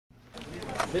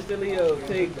Mr. Leo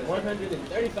takes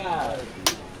 135.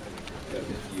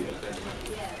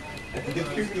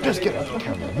 Just get off the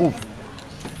camera. Move.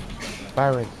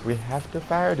 Byron, we have to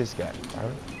fire this guy.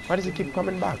 Byron, why does he keep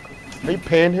coming back? Are you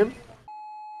paying him?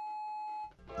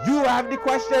 You have the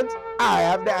questions, I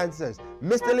have the answers.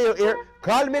 Mr. Leo here,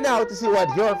 call me now to see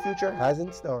what your future has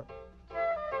in store.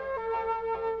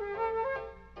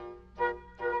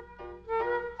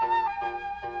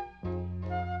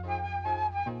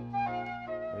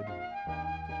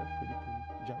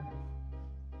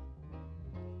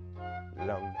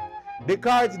 Long. The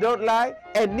cards don't lie,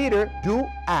 and neither do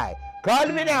I. Call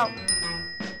me now.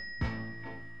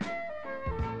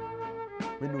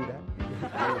 We knew that.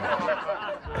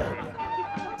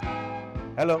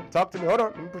 Hello, talk to me. Hold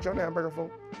on, let me put you on the hamburger phone.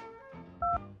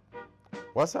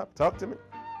 What's up? Talk to me.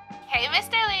 Hey,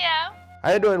 Mr. Leo.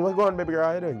 How you doing? What's going on, baby girl?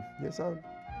 How you doing? You sound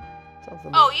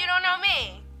familiar. Oh, you don't know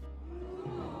me?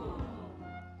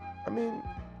 I mean,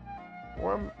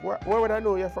 where would I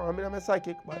know you from? I mean, I'm a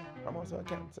psychic, but I'm also a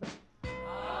Cancer.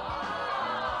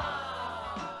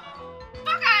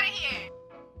 Fuck out of here.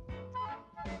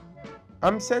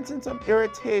 I'm sensing some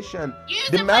irritation. Use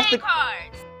the playing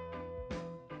cards.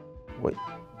 Wait.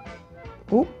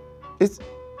 Who? Is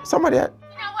somebody at?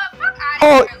 You know what? Fuck out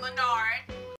of here, Leonard.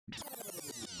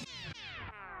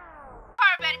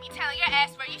 Part better be telling your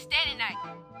ass where you stay tonight.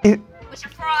 With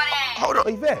your fraud ass. Hold on,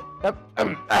 Yvette.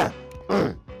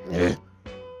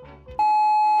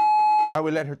 I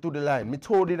will let her through the line. Me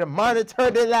told you to monitor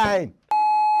the line.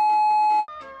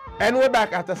 And we're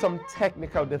back after some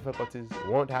technical difficulties.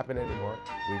 Won't happen anymore.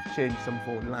 We've changed some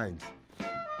phone lines.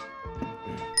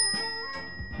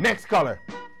 Next caller.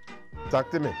 Talk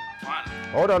to me.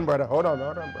 Hold on, brother. Hold on,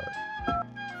 brother.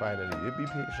 Finally, you be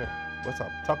patient. What's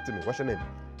up? Talk to me. What's your name?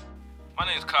 My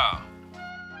name's Kyle.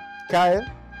 Kyle?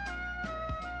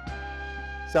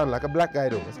 Sound like a black guy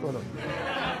though. What's going on?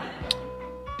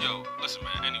 Yo, listen,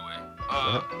 man. Anyway,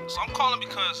 so I'm calling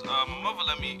because my mother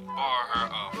let me borrow her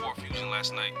Ford Fusion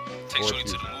last night. Take Shorty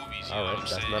to the movies. You know what I'm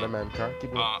saying? That's not a man car.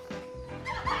 Keep going.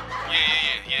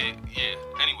 Yeah.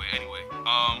 Anyway.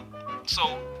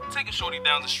 So taking Shorty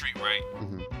down the street, right?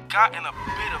 Got in a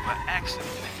bit of an accident.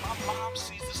 And if my mom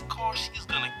sees this car, she's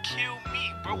gonna kill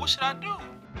me, bro. What should I do?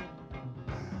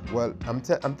 Well, I'm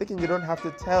thinking you don't have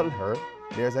to tell her.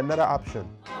 There's another option.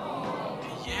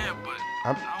 Yeah, but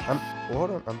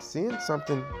hold on. I'm seeing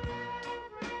something.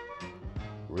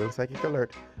 Real psychic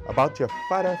alert about your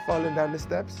father falling down the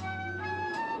steps.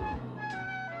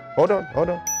 Hold on.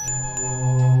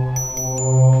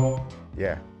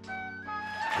 Yeah.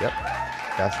 Yep.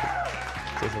 That's it.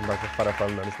 Say something about your father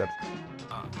falling down the steps.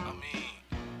 I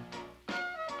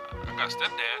got a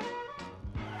stepdad.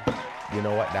 You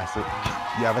know what? That's it.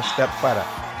 You have a stepfather.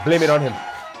 Blame it on him.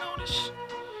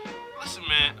 Listen,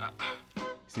 man.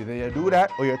 See, either you do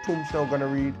that or your tombstone gonna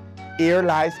read, "Here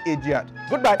lies idiot."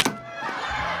 Goodbye.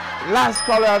 Last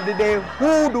caller of the day.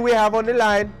 Who do we have on the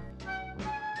line?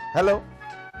 Hello?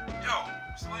 Yo,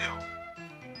 it's Leo.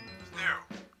 It's Daryl.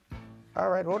 All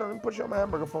right, hold on. Let me put you on my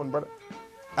hamburger phone, brother.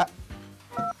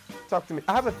 Talk to me.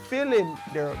 I have a feeling,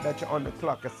 Daryl, that you're on the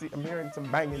clock. I'm hearing some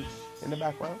banging in the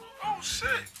background. Oh, shit.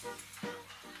 How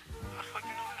the fuck you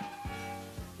know that?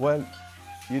 Well,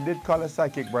 you did call a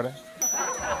psychic, brother.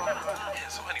 Yeah,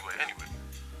 so anyway. I've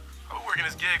been working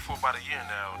this gig for about a year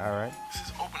now. All right. This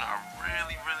is opener I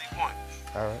really want.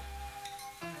 All right.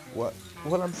 What?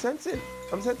 Well, I'm sensing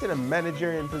a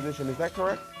managerial position. Is that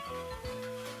correct?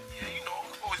 Yeah, you know,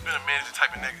 I've always been a manager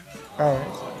type of nigga. All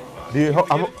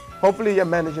right. Hopefully you're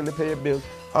managing to pay your bills.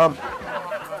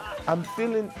 I'm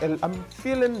feeling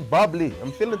bubbly.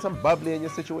 I'm feeling some bubbly in your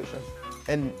situation,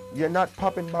 and you're not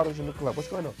popping bottles in the club. What's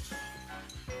going on?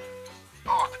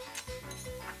 Oh, I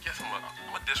guess I'm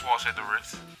a dishwasher at the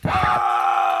Ritz.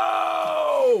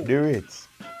 Oh! The Ritz.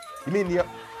 You mean the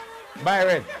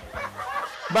Byron?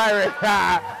 Byron.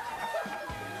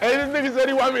 Hey, this nigga said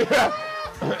he want me.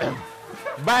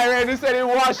 Byron, he said he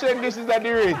washing dishes at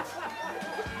the Ritz.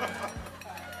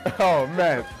 Oh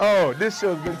man. Oh, this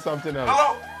show's been something else.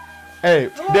 Hello? Hey,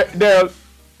 Daryl.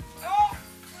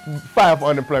 5 for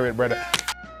unemployment, brother.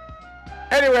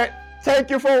 Anyway, thank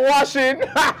you for washing.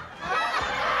 All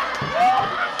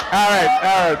right.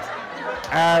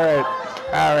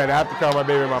 I have to call my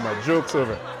baby mama. Joke's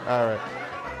over. All right.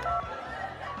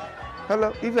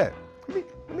 Hello, Yvette.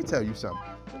 Let me tell you something.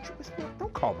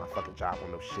 Don't call my fucking job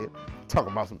on no shit.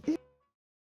 Talking about some. Boom.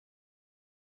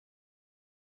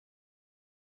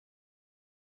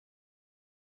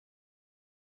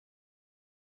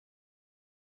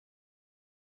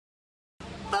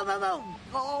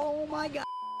 Oh my God.